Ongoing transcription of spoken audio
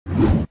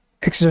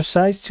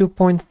Exercise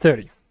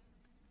 2.30.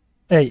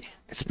 A.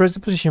 Express the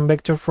position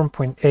vector from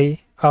point A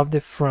of the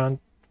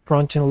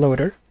front-end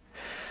loader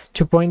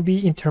to point B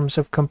in terms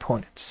of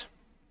components.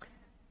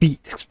 B.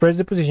 Express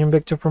the position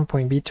vector from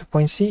point B to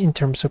point C in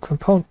terms of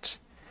components.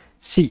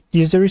 C.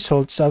 Use the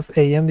results of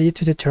A and B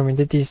to determine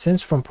the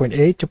distance from point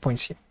A to point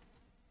C.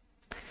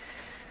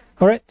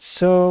 Alright,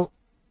 so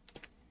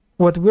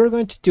what we're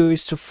going to do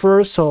is to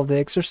first solve the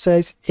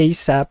exercise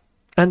ASAP,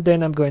 and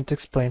then I'm going to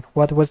explain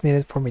what was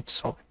needed for me to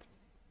solve it.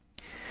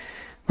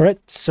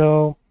 Alright,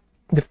 so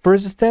the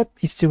first step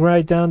is to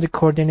write down the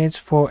coordinates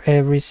for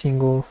every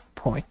single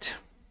point.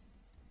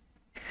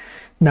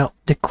 Now,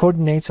 the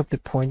coordinates of the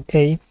point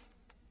A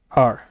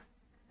are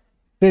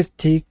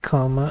 50,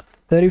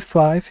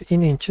 35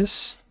 in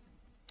inches.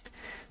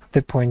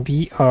 The point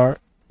B are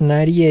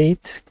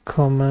 98,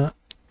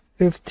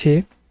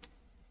 50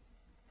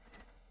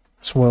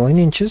 as well in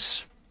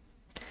inches.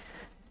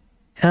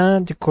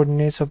 And the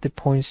coordinates of the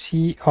point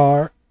C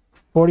are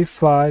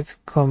 45,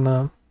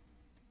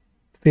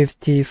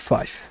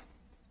 55.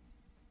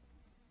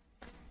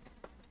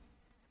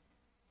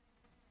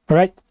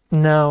 Alright,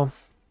 now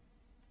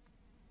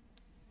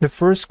the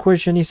first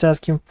question is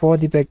asking for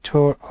the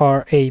vector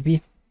RAB.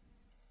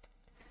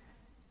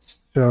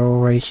 So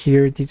right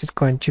here, this is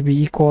going to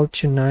be equal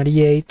to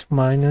 98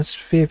 minus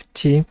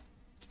 50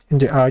 in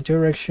the I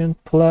direction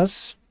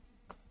plus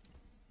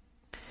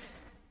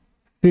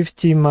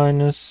 50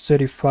 minus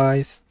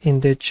 35 in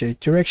the J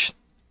direction.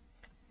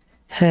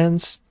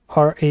 Hence,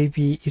 RAB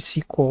is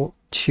equal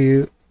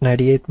to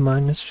 98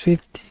 minus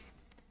 50,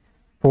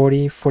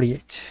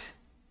 48.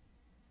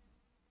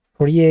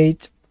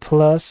 48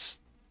 plus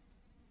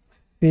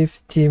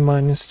 50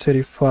 minus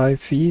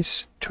 35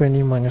 is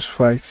 20 minus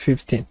 5,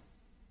 15.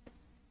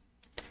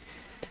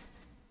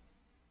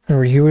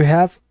 And here we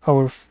have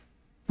our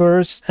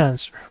first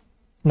answer.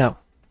 Now,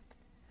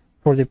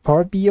 for the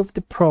part B of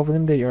the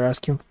problem that you're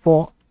asking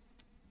for,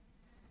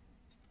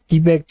 the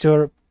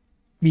vector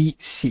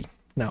BC.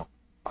 Now,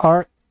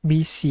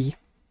 RBC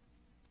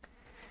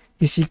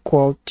is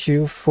equal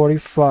to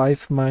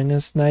 45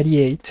 minus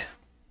 98,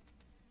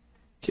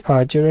 the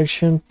I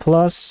direction,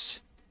 plus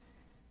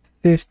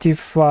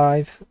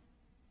 55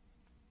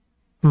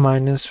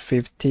 minus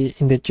 50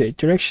 in the J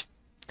direction.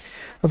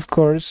 Of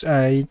course,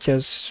 I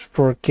just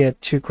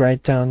forget to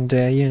write down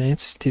the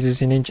units. This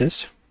is in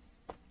inches.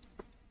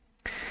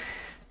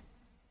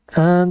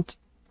 And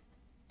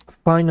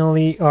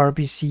finally,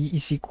 RBC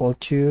is equal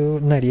to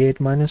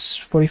 98 minus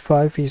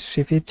 45 is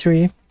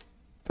 53.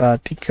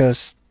 But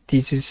because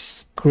this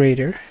is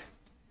greater,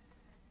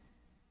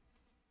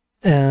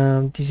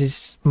 and this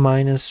is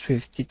minus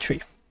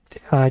 53. The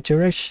I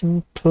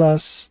direction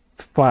plus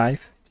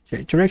 5, the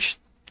J direction,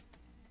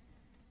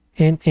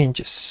 in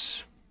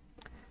inches.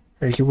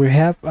 Here we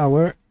have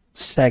our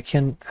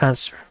second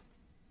answer.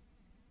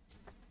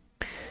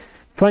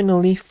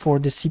 Finally, for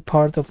the C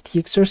part of the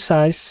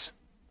exercise,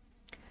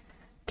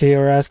 they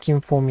are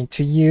asking for me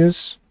to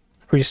use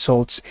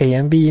results A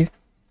and B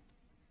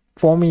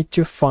for me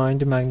to find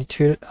the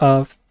magnitude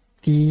of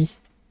the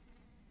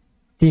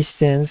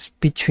distance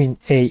between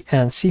A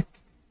and C.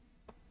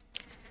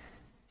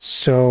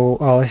 So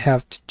all I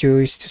have to do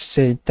is to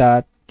say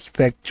that the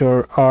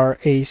vector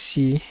RAC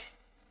is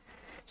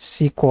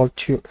equal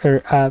to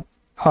RAB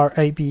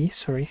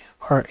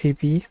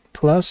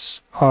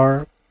plus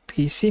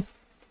RBC.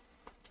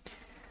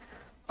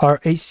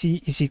 RAC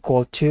is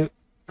equal to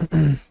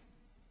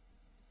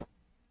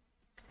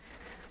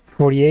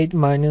 48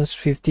 minus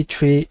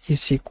 53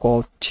 is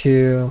equal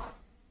to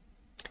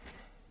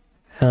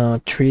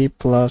 3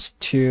 plus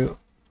 2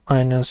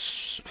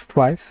 minus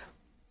 5.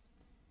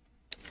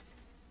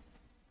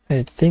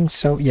 I think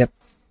so, yep.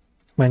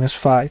 Minus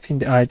 5 in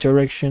the I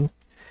direction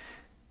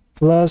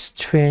plus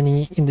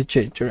 20 in the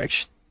J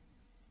direction.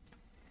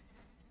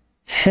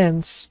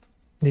 Hence,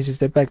 this is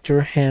the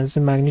vector, hence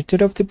the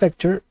magnitude of the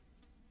vector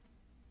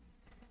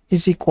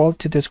is equal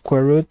to the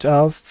square root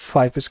of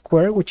 5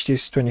 squared, which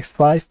is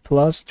 25,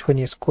 plus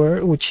 20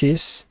 squared, which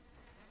is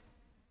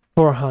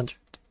 400.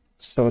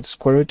 So the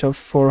square root of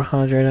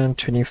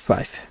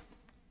 425.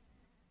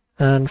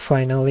 And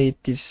finally,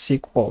 this is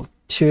equal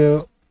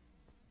to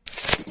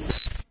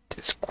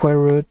the square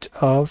root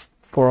of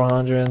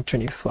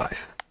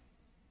 425.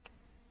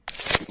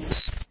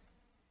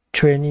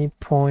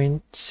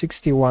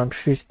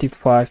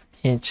 20.6155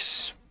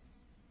 inches.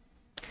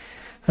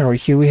 And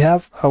here we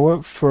have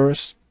our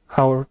third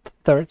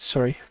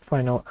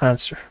final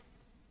answer.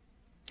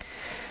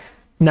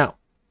 Now,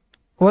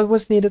 what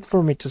was needed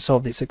for me to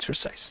solve this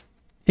exercise?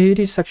 It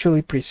is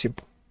actually pretty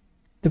simple.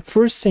 The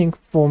first thing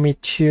for me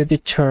to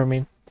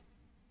determine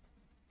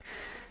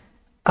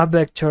a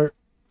vector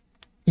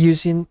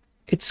using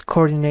its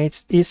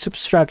coordinates is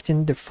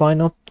subtracting the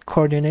final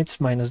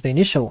coordinates minus the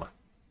initial one.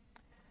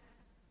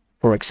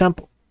 For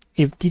example,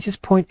 if this is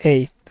point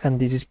A and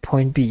this is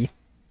point B,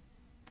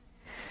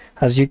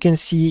 as you can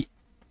see,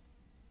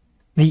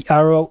 the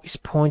arrow is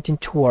pointing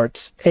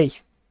towards A.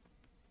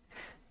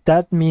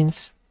 That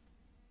means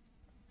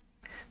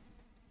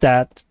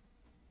that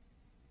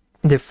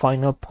the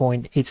final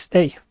point is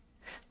A.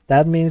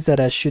 That means that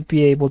I should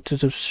be able to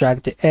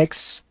subtract the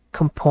x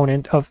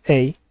component of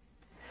A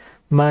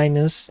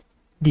minus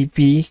the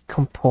B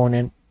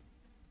component,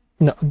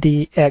 no,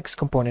 the x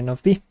component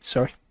of B,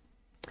 sorry.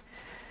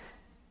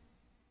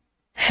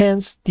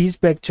 Hence, this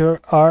vector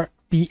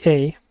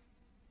RBA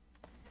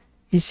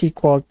is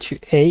equal to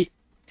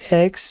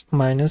AX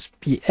minus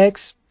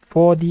BX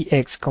for the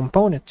x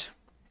component,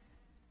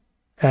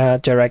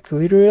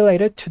 directly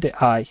related to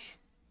the I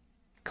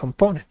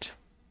component,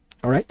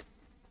 all right?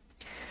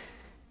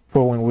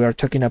 For when we are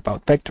talking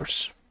about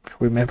vectors,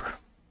 remember.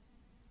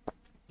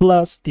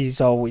 Plus, this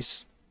is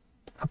always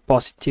a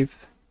positive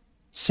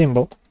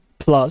symbol,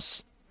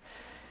 plus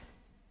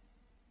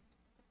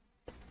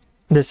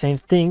the same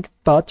thing,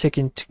 but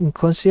taking into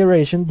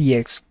consideration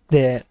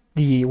the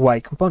y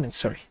component,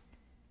 sorry,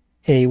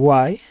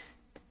 AY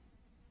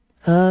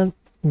and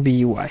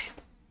BY.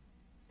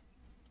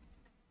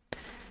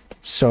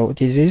 So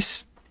this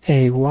is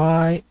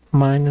AY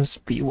minus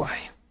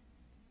BY,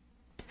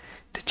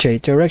 the J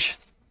direction.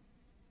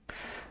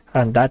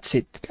 And that's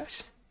it,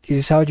 guys. This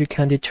is how you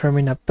can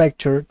determine a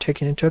vector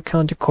taking into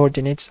account the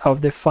coordinates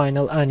of the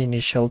final and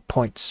initial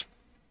points.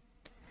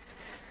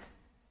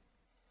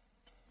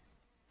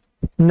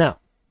 Now,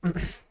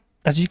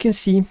 as you can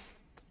see,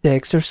 the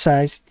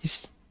exercise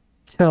is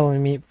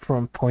telling me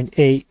from point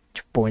A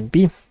to point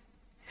B.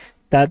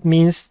 That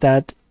means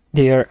that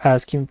they are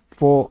asking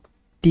for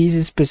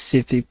this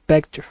specific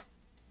vector.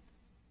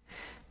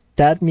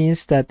 That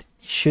means that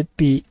it should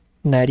be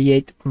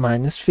 98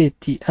 minus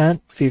 50 and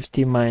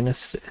 50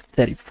 minus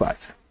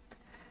 35.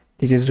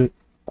 This is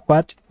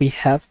what we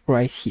have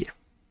right here.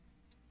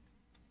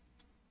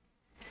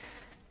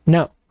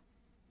 Now,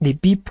 the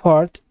B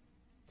part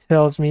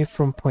tells me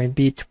from point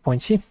B to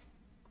point C.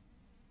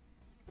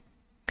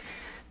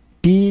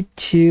 B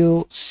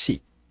to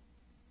C.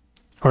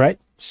 Alright,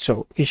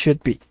 so it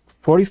should be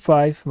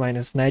 45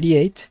 minus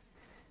 98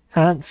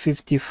 and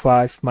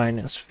 55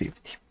 minus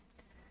 50.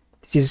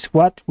 This is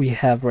what we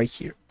have right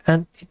here.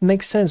 And it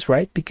makes sense,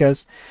 right?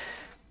 Because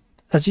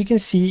as you can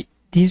see,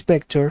 this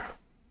vector,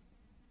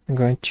 I'm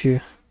going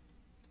to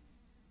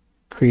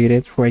create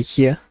it right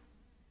here,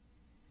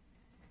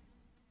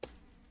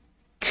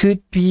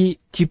 could be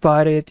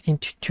divided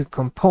into two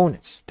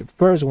components. The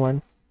first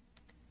one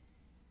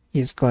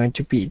is going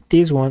to be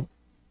this one,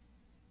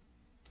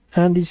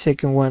 and the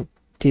second one,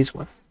 this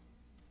one,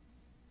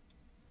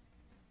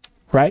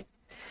 right?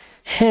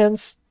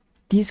 Hence,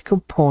 this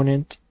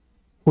component,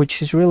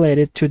 which is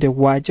related to the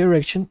y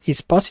direction,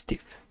 is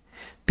positive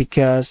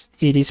because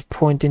it is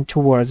pointing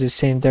towards the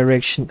same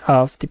direction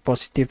of the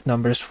positive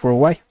numbers for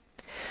y.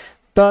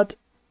 But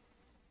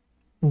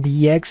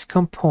the x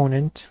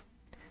component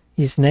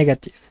is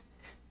negative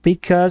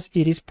because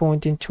it is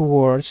pointing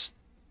towards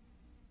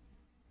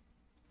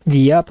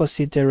the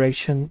opposite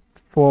direction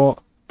for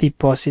the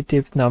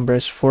positive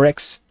numbers for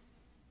x.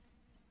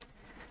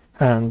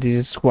 And this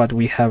is what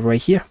we have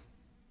right here.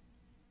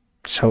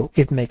 So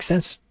it makes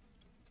sense.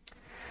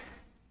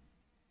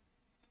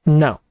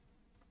 Now,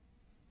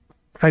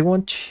 I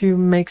want to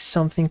make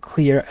something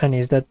clear, and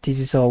is that this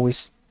is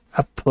always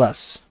a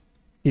plus.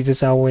 This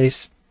is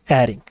always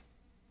adding,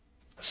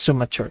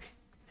 summatory.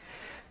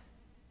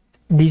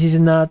 This is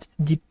not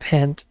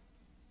depend,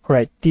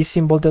 right? This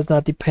symbol does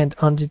not depend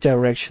on the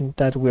direction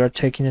that we are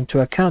taking into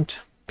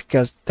account,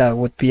 because that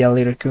would be a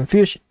little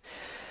confusion.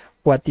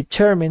 What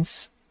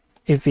determines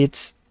if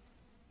it's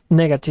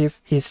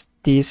negative is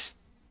this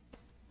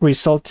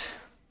result,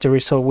 the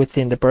result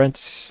within the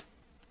parentheses,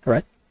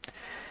 right?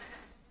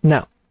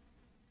 Now,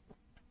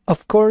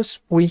 of course,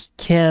 we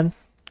can,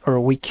 or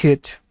we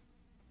could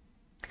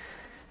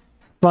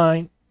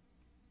find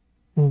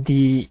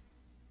the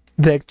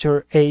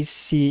vector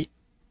AC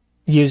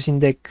using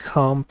the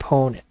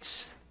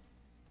components,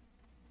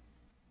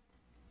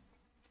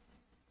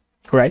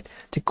 right?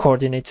 The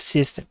coordinate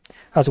system,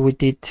 as we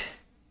did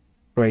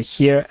right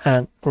here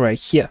and right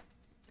here.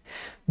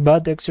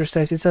 But the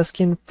exercise is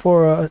asking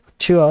for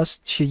to us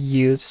to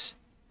use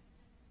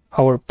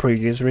our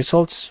previous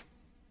results.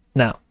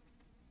 Now,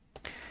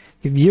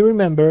 if you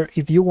remember,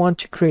 if you want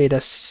to create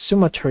a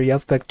summatory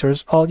of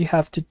vectors, all you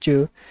have to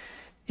do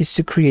is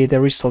to create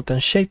a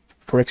resultant shape.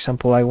 For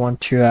example, I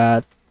want to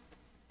add,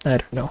 I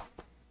don't know,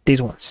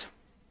 these ones.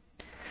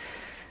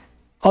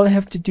 All I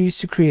have to do is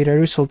to create a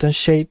resultant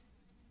shape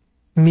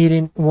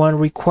meeting one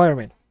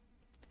requirement,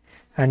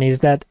 and is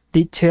that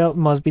the tail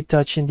must be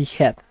touching the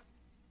head.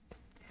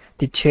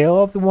 The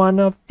tail of one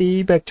of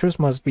the vectors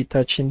must be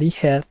touching the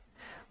head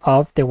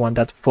of the one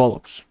that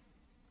follows.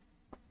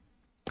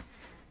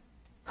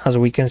 As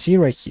we can see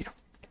right here,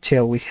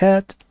 tail with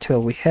head,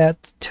 tail with head,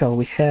 tail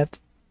with head,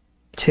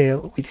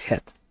 tail with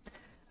head.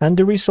 And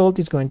the result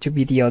is going to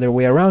be the other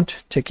way around,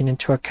 taking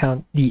into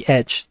account the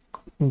edge,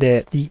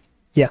 the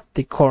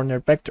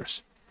corner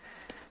vectors.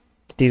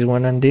 This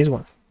one and this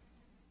one.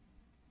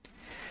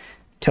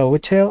 Tail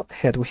with tail,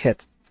 head with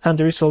head. And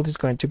the result is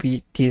going to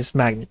be this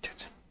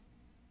magnitude.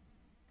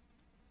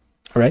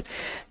 Alright,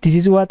 this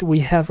is what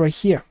we have right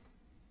here.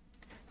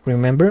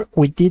 Remember,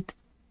 we did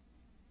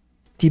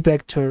the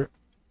vector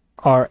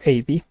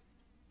RAB,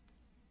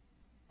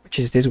 which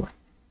is this one,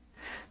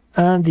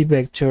 and the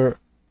vector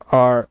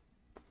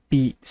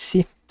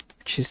RBC,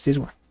 which is this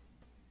one.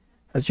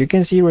 As you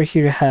can see right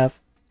here, you have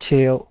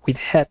tail with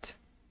head.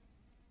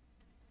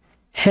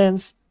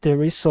 Hence, the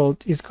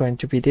result is going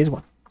to be this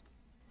one.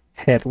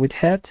 Head with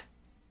head,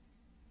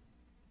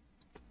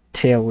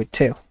 tail with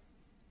tail.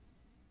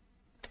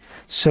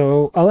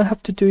 So all I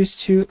have to do is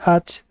to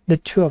add the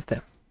two of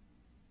them.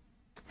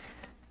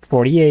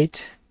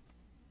 48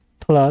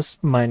 plus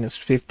minus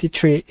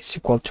 53 is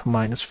equal to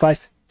minus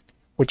 5,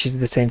 which is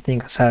the same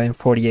thing as having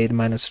 48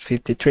 minus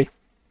 53.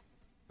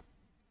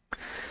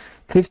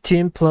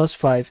 15 plus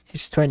 5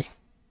 is 20.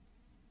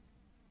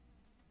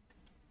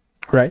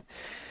 Right?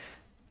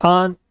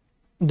 And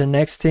the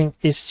next thing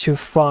is to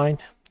find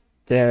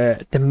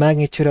the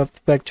magnitude of the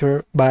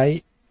vector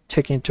by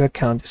taking into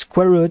account the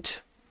square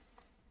root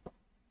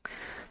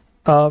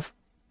of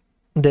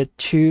the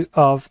two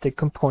of the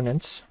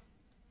components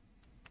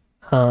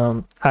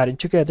adding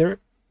together,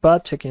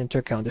 but taking into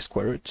account the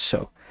square root.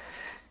 So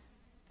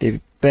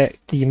the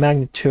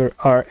magnitude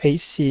RAC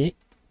is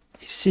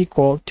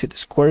equal to the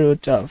square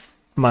root of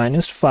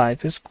minus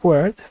 5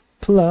 squared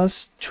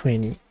plus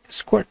 20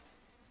 squared,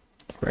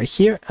 right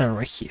here and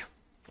right here,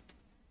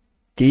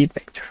 the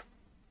vector.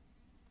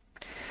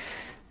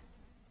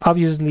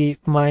 Obviously,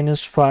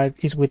 minus 5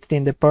 is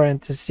within the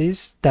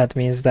parentheses. That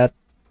means that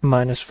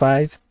minus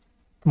 5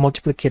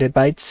 multiplied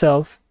by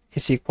itself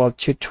is equal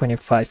to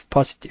 25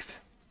 positive.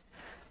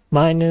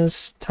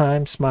 Minus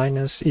times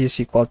minus is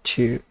equal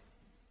to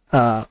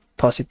a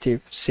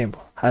positive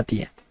symbol at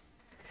the end.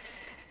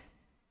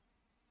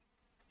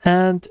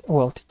 And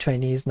well, the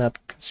 20 is not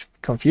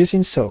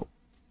confusing, so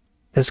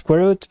the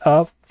square root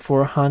of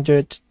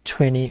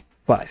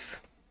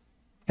 425.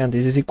 And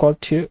this is equal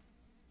to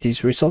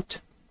this result.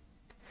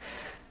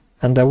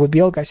 And that would be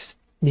all, guys.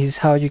 This is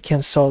how you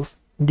can solve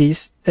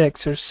this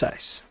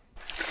exercise.